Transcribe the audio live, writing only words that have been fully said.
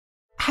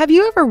Have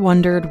you ever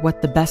wondered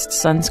what the best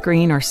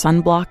sunscreen or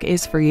sunblock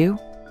is for you?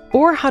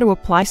 Or how to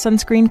apply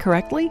sunscreen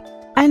correctly?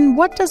 And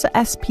what does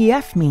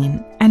SPF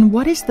mean? And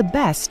what is the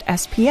best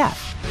SPF?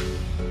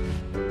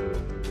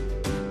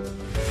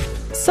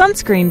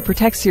 Sunscreen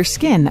protects your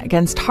skin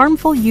against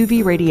harmful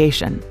UV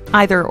radiation,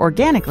 either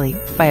organically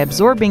by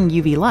absorbing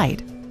UV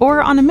light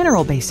or on a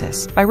mineral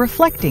basis by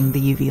reflecting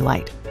the UV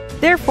light.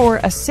 Therefore,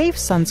 a safe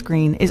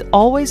sunscreen is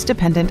always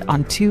dependent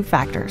on two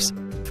factors.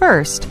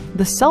 First,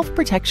 the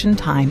self-protection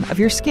time of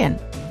your skin.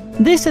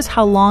 This is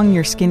how long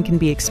your skin can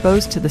be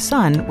exposed to the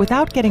sun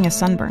without getting a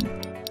sunburn.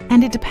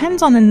 And it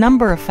depends on a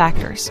number of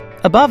factors,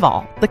 above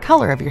all, the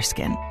color of your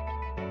skin.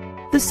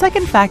 The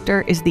second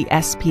factor is the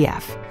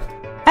SPF.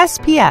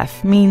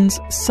 SPF means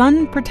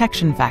Sun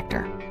Protection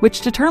Factor,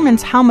 which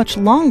determines how much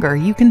longer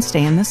you can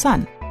stay in the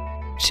sun.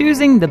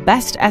 Choosing the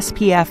best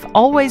SPF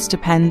always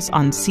depends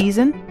on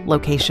season,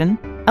 location,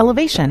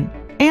 elevation,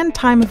 and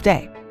time of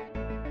day.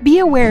 Be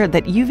aware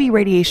that UV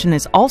radiation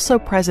is also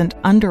present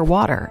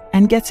underwater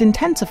and gets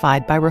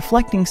intensified by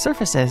reflecting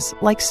surfaces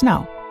like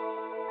snow.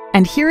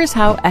 And here is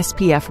how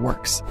SPF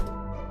works.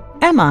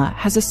 Emma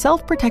has a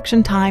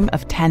self-protection time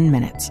of 10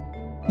 minutes.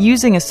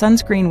 Using a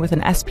sunscreen with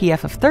an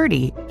SPF of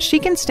 30, she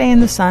can stay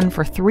in the sun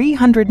for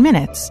 300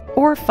 minutes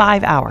or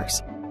 5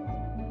 hours.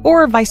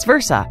 Or vice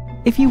versa,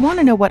 if you want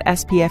to know what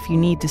SPF you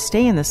need to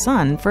stay in the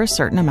sun for a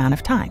certain amount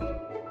of time.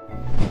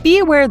 Be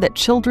aware that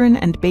children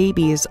and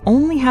babies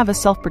only have a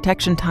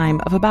self-protection time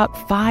of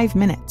about 5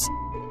 minutes.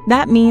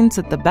 That means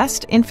that the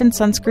best infant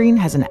sunscreen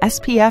has an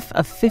SPF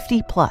of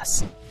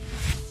 50+.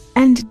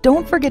 And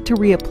don't forget to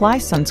reapply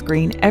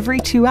sunscreen every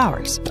 2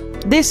 hours.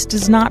 This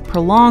does not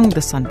prolong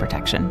the sun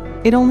protection,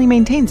 it only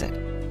maintains it.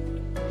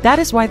 That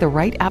is why the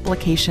right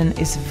application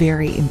is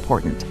very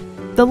important.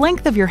 The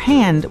length of your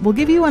hand will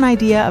give you an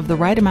idea of the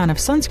right amount of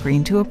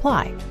sunscreen to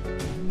apply.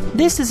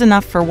 This is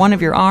enough for one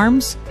of your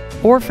arms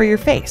or for your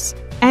face,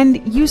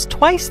 and use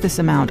twice this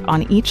amount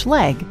on each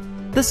leg,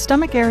 the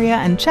stomach area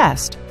and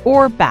chest,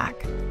 or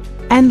back.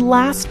 And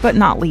last but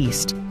not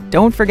least,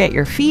 don't forget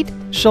your feet,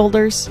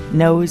 shoulders,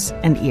 nose,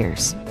 and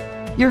ears.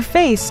 Your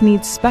face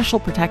needs special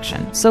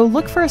protection, so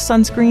look for a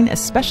sunscreen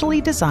especially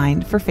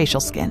designed for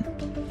facial skin.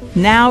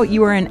 Now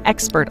you are an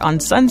expert on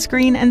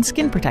sunscreen and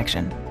skin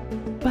protection.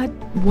 But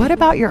what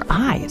about your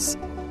eyes?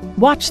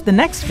 Watch the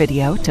next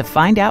video to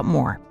find out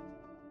more.